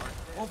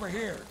 Over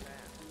here.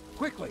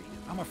 Quickly,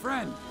 I'm a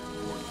friend.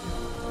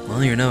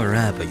 Well, you're no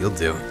rat, but you'll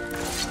do.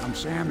 I'm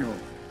Samuel.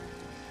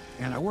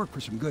 And I work for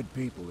some good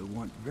people who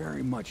want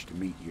very much to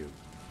meet you.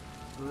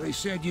 They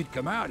said you'd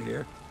come out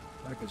here.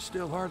 I could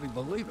still hardly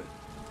believe it.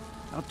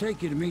 I'll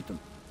take you to meet them.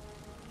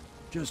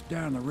 Just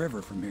down the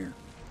river from here.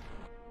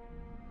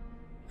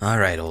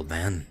 Alright, old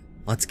man.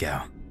 Let's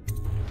go.